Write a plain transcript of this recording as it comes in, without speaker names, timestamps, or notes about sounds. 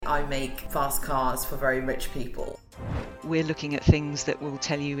I make fast cars for very rich people. We're looking at things that will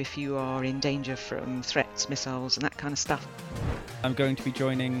tell you if you are in danger from threats, missiles and that kind of stuff. I'm going to be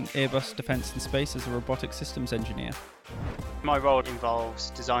joining Airbus Defence and Space as a robotic systems engineer. My role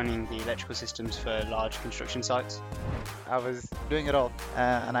involves designing the electrical systems for large construction sites. I was doing it all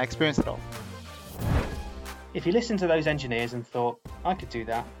and I experienced it all. If you listened to those engineers and thought, I could do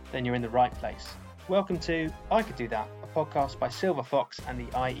that, then you're in the right place. Welcome to I Could Do That, a podcast by Silver Fox and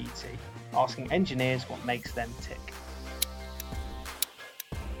the IET, asking engineers what makes them tick.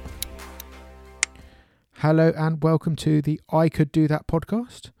 Hello and welcome to the I Could Do That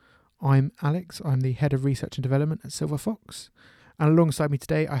podcast. I'm Alex, I'm the Head of Research and Development at Silver Fox. And alongside me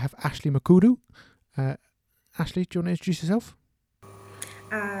today I have Ashley Makudu. Ashley, do you want to introduce yourself?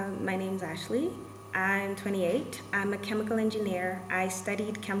 My name's Ashley. I'm 28. I'm a chemical engineer. I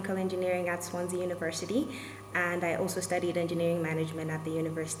studied chemical engineering at Swansea University, and I also studied engineering management at the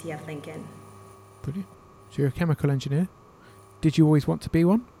University of Lincoln. Brilliant. So you're a chemical engineer. Did you always want to be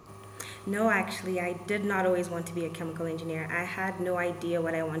one? No, actually, I did not always want to be a chemical engineer. I had no idea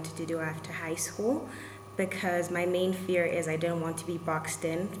what I wanted to do after high school because my main fear is I didn't want to be boxed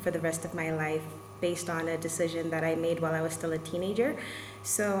in for the rest of my life based on a decision that I made while I was still a teenager.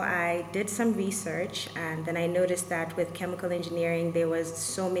 So I did some research, and then I noticed that with chemical engineering, there was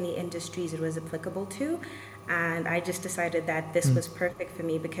so many industries it was applicable to. And I just decided that this was perfect for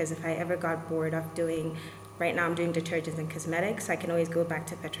me because if I ever got bored of right now I'm doing detergents and cosmetics, I can always go back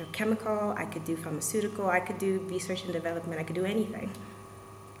to petrochemical, I could do pharmaceutical, I could do research and development, I could do anything.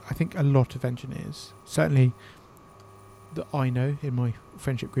 I think a lot of engineers, certainly that I know in my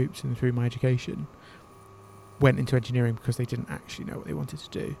friendship groups and through my education, went into engineering because they didn't actually know what they wanted to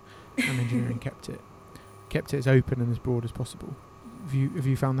do, and engineering kept it as open and as broad as possible. Have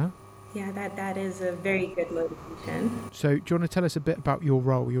you found that? Yeah, that is a very good motivation. So do you want to tell us a bit about your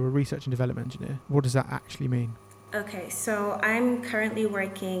role? You're a research and development engineer. What does that actually mean? Okay, so I'm currently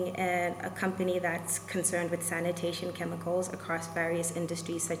working in a company that's concerned with sanitation chemicals across various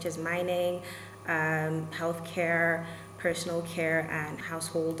industries such as mining, healthcare, personal care, and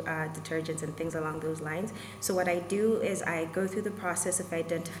household detergents and things along those lines. So what I do is I go through the process of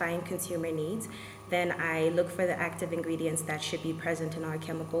identifying consumer needs. Then I look for the active ingredients that should be present in our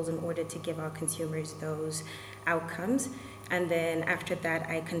chemicals in order to give our consumers those outcomes. And then after that,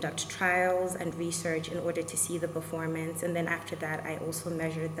 I conduct trials and research in order to see the performance. And then after that, I also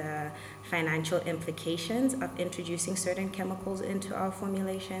measure the financial implications of introducing certain chemicals into our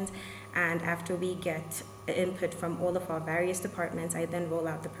formulations. And after we get input from all of our various departments, I then roll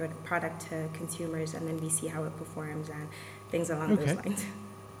out the product to consumers, and then we see how it performs and things along those lines.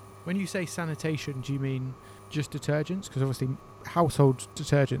 When you say sanitation, do you mean just detergents? Because obviously household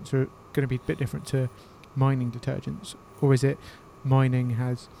detergents are going to be a bit different to mining detergents. Or is it mining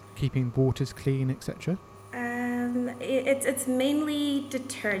has keeping waters clean, etc.? It's mainly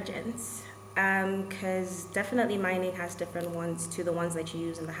detergents, because definitely mining has different ones to the ones that you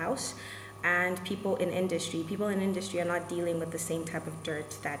use in the house. And people in industry are not dealing with the same type of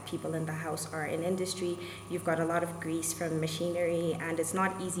dirt that people in the house are. In industry, you've got a lot of grease from machinery, and it's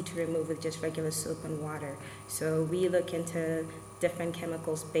not easy to remove with just regular soap and water. So we look into different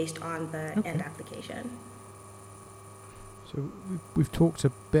chemicals based on the end application. So we've talked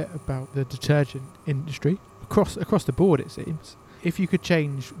a bit about the detergent industry across the board, it seems. If you could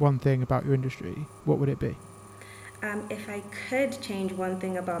change one thing about your industry, what would it be? If I could change one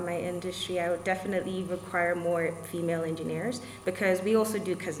thing about my industry, I would definitely require more female engineers, because we also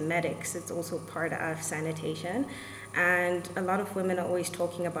do cosmetics. It's also part of sanitation. And a lot of women are always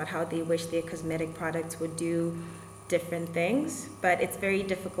talking about how they wish their cosmetic products would do different things, but it's very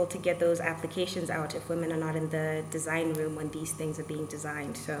difficult to get those applications out if women are not in the design room when these things are being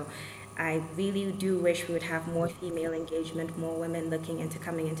designed. So I really do wish we would have more female engagement, more women looking into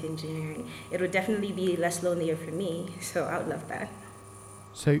coming into engineering. It would definitely be less lonelier for me, so I would love that.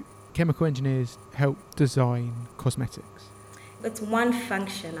 So chemical engineers help design cosmetics? It's one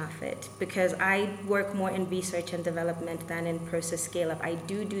function of it, because I work more in research and development than in process scale-up. I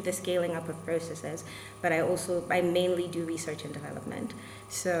do the scaling up of processes, but I mainly do research and development.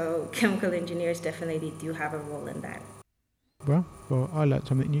 So chemical engineers definitely do have a role in that. Well, I learned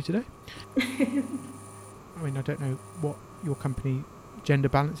something new today. I mean, I don't know what your company gender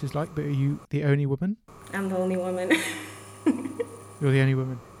balance is like, but are you the only woman? I'm the only woman. You're the only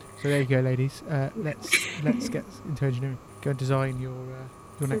woman. So there you go, ladies. Let's get into engineering. Go and design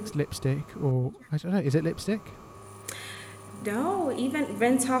your next lipstick, or I don't know. Is it lipstick? No, even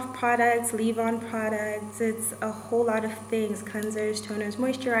rinse-off products, leave-on products. It's a whole lot of things: cleansers, toners,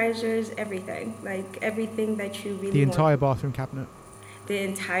 moisturizers, everything. Like everything that you really want. The entire bathroom cabinet. The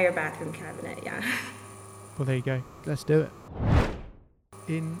entire bathroom cabinet, yeah. Well, there you go. Let's do it.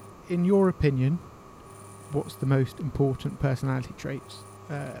 In your opinion, what's the most important personality traits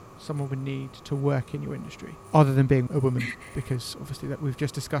someone would need to work in your industry, other than being a woman? Because obviously that we've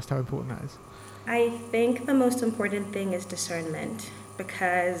just discussed how important that is. I think the most important thing is discernment,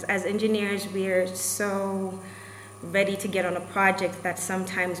 because as engineers, we're so ready to get on a project that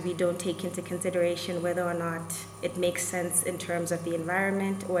sometimes we don't take into consideration whether or not it makes sense in terms of the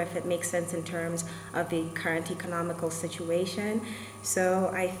environment or if it makes sense in terms of the current economical situation.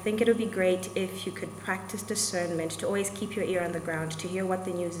 So I think it would be great if you could practice discernment, to always keep your ear on the ground, to hear what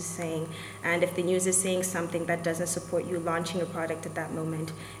the news is saying. And if the news is saying something that doesn't support you launching a product at that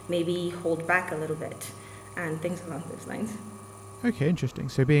moment, maybe hold back a little bit and things along those lines. Okay, interesting.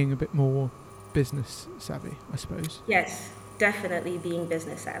 So being a bit more business savvy, I suppose. Yes, definitely being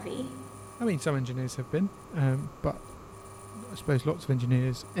business savvy. I mean, some engineers have been, but I suppose lots of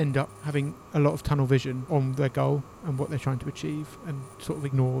engineers end up having a lot of tunnel vision on their goal and what they're trying to achieve, and sort of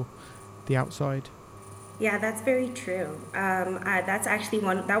ignore the outside. Yeah, that's very true. That's actually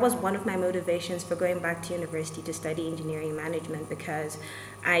that was one of my motivations for going back to university to study engineering management, because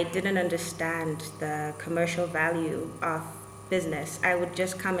I didn't understand the commercial value of business. I would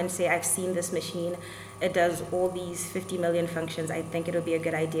just come and say, I've seen this machine, it does all these 50 million functions, I think it would be a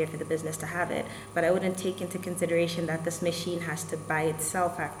good idea for the business to have it. But I wouldn't take into consideration that this machine has to buy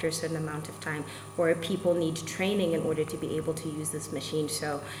itself after a certain amount of time, or people need training in order to be able to use this machine.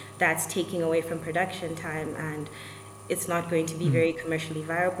 So that's taking away from production time, and it's not going to be very commercially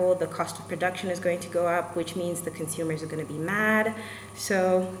viable. The cost of production is going to go up, which means the consumers are going to be mad.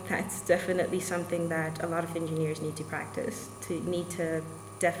 So that's definitely something that a lot of engineers need to practice, need to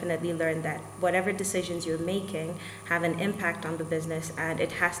definitely learn that whatever decisions you're making have an impact on the business, and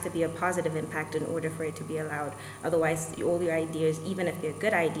it has to be a positive impact in order for it to be allowed. Otherwise, all your ideas, even if they're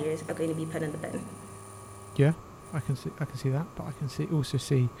good ideas, are going to be put in the bin. Yeah, I can see that, but I can also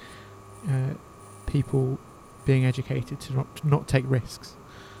see people being educated to not take risks.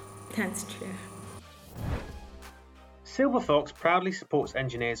 That's true. Silver Fox proudly supports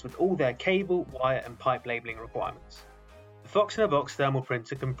engineers with all their cable, wire and pipe labelling requirements. The Fox in a Box thermal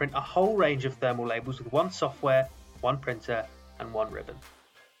printer can print a whole range of thermal labels with one software, one printer and one ribbon,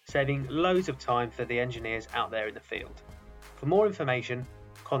 saving loads of time for the engineers out there in the field. For more information,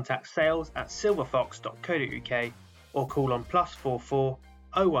 contact sales@silverfox.co.uk or call on +44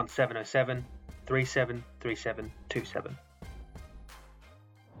 01707 373727.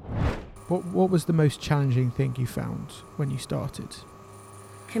 What was the most challenging thing you found when you started?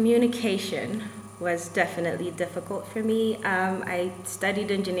 Communication was definitely difficult for me. I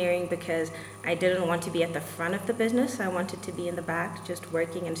studied engineering because I didn't want to be at the front of the business. I wanted to be in the back, just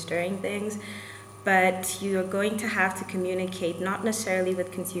working and stirring things. But you're going to have to communicate, not necessarily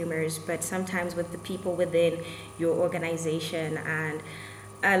with consumers, but sometimes with the people within your organization. And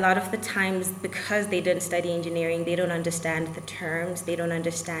a lot of the times, because they didn't study engineering, they don't understand the terms, they don't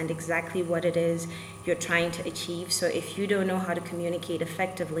understand exactly what it is you're trying to achieve. So if you don't know how to communicate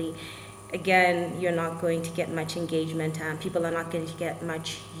effectively, again, you're not going to get much engagement, and people are not going to get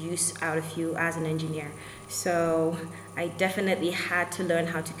much use out of you as an engineer. So I definitely had to learn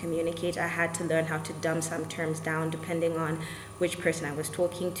how to communicate. I had to learn how to dumb some terms down depending on which person I was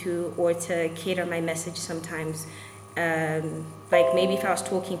talking to, or to cater my message sometimes. Like maybe if I was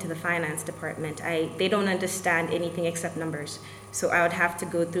talking to the finance department, they don't understand anything except numbers. So I would have to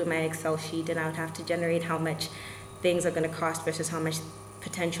go through my Excel sheet and I would have to generate how much things are going to cost versus how much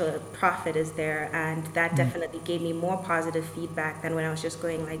potential profit is there. And that definitely gave me more positive feedback than when I was just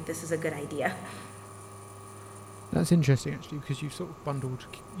going like, this is a good idea. That's interesting actually, because you've sort of bundled,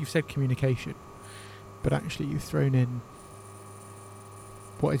 you've said communication, but actually you've thrown in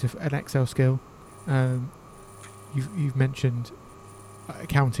what is an Excel skill. You've mentioned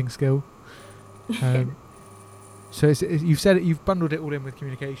accounting skill. So you've said it. You've bundled it all in with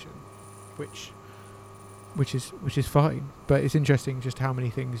communication, which is fine. But it's interesting just how many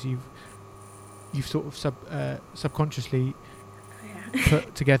things you've sort of subconsciously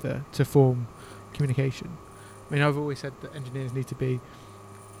put together to form communication. I mean, I've always said that engineers need to be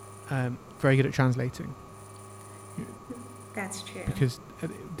very good at translating. That's true. Because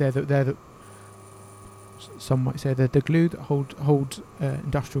they're the some might say they're the glue that hold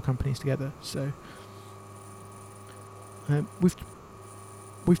industrial companies together. So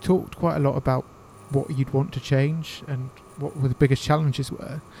we've talked quite a lot about what you'd want to change and what the biggest challenges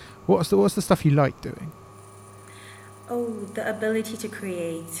were. What's the stuff you like doing? Oh, the ability to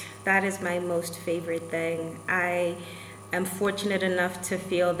create. That is my most favorite thing. I am fortunate enough to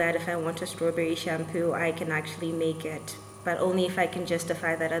feel that if I want a strawberry shampoo, I can actually make it but only if I can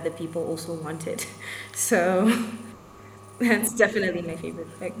justify that other people also want it. So that's definitely my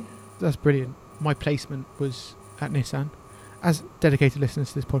favorite thing. That's brilliant. My placement was at Nissan, as dedicated listeners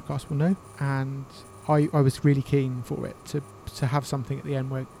to this podcast will know, and I was really keen for it to have something at the end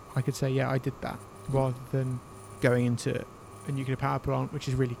where I could say, yeah, I did that, rather than going into a nuclear power plant, which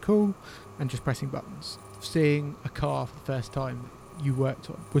is really cool, and just pressing buttons. Seeing a car for the first time that you worked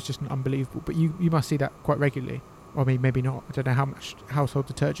on was just unbelievable. But you must see that quite regularly. I mean, maybe not. I don't know how much household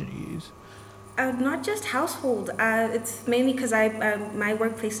detergent you use. Not just household. It's mainly because my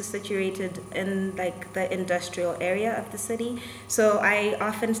workplace is situated in like the industrial area of the city, so I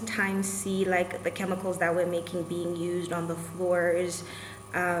oftentimes see like the chemicals that we're making being used on the floors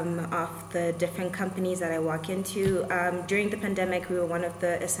of the different companies that I walk into. During the pandemic, we were one of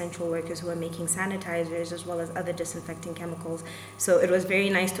the essential workers who were making sanitizers as well as other disinfecting chemicals. So it was very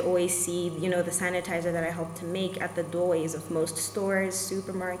nice to always see, the sanitizer that I helped to make at the doorways of most stores,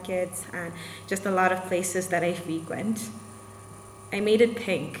 supermarkets, and just a lot of places that I frequent. I made it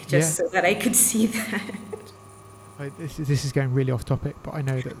pink just so that I could see that. This is going really off topic, but I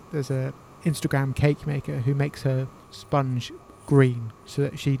know that there's a Instagram cake maker who makes her sponge green so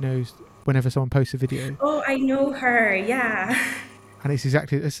that she knows whenever someone posts a video. Oh, I know her, yeah. And it's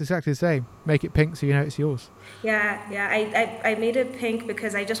exactly the same. Make it pink so you know it's yours. Yeah. I made it pink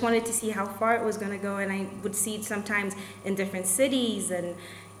because I just wanted to see how far it was going to go, and I would see it sometimes in different cities and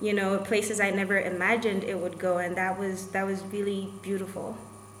places I never imagined it would go, and that was really beautiful.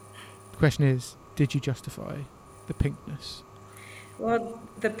 The question is, did you justify the pinkness? Well,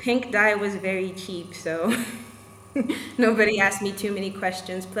 the pink dye was very cheap, so nobody asked me too many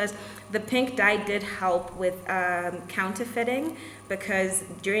questions. Plus, the pink dye did help with counterfeiting, because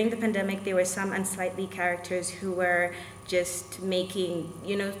during the pandemic, there were some unsightly characters who were just making,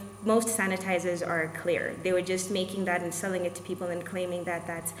 most sanitizers are clear. They were just making that and selling it to people and claiming that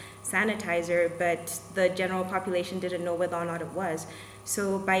that's sanitizer, but the general population didn't know whether or not it was.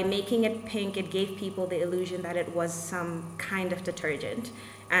 So by making it pink, it gave people the illusion that it was some kind of detergent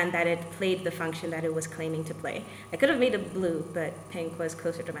and that it played the function that it was claiming to play. I could have made it blue, but pink was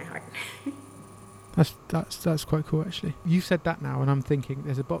closer to my heart. That's quite cool, actually. You said that now, and I'm thinking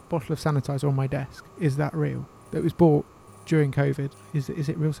there's a bottle of sanitizer on my desk. Is that real? That was bought during COVID. Is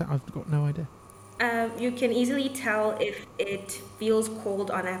it real? I've got no idea. You can easily tell if it feels cold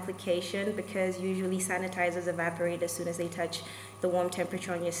on application, because usually sanitizers evaporate as soon as they touch the warm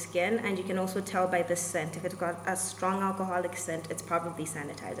temperature on your skin, and you can also tell by the scent. If it's got a strong alcoholic scent, it's probably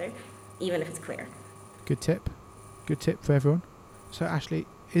sanitizer, even if it's clear. Good tip for everyone. So Ashley,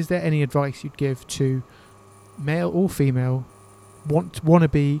 is there any advice you'd give to male or female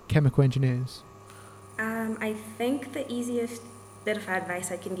wannabe chemical engineers? I think the easiest bit of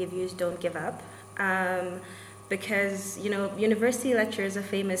advice I can give you is don't give up. Because, university lecturers are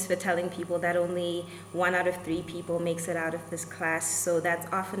famous for telling people that only 1 out of 3 people makes it out of this class. So that's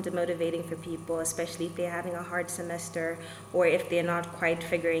often demotivating for people, especially if they're having a hard semester or if they're not quite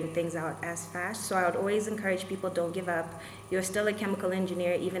figuring things out as fast. So I would always encourage people, don't give up. You're still a chemical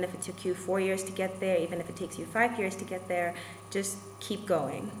engineer, even if it took you 4 years to get there, even if it takes you 5 years to get there, just keep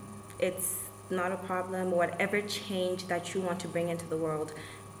going. It's not a problem. Whatever change that you want to bring into the world,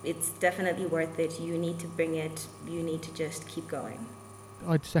 it's definitely worth it. You need to bring it. You need to just keep going.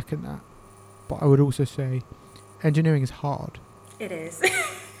 I'd second that. But I would also say engineering is hard. It is.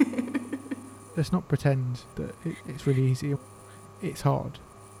 Let's not pretend that it's really easy. It's hard.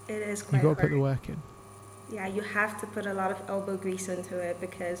 It is quite hard. You've got to put the work in. Yeah, you have to put a lot of elbow grease into it,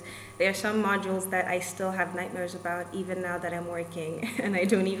 because there are some modules that I still have nightmares about even now that I'm working, and I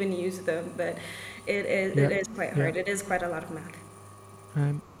don't even use them. But it is quite hard. It is quite a lot of math.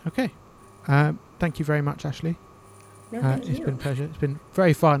 Okay. Thank you very much, Ashley. No, thank you. It's been a pleasure. It's been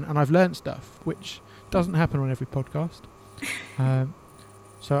very fun, and I've learned stuff, which doesn't happen on every podcast.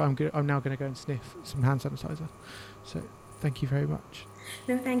 So I'm now going to go and sniff some hand sanitizer. So thank you very much.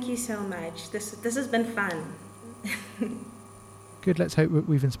 No, thank you so much. This has been fun. Good. Let's hope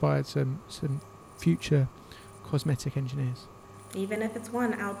we've inspired some future cosmetic engineers. Even if it's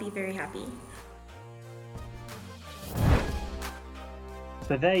one, I'll be very happy.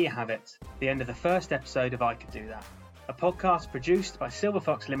 So there you have it, the end of the first episode of I Could Do That, a podcast produced by Silver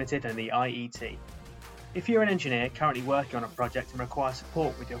Fox Limited and the IET. If you're an engineer currently working on a project and require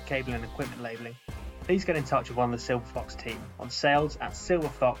support with your cable and equipment labelling, please get in touch with one of the Silver Fox team on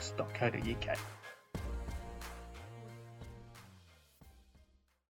sales@silverfox.co.uk.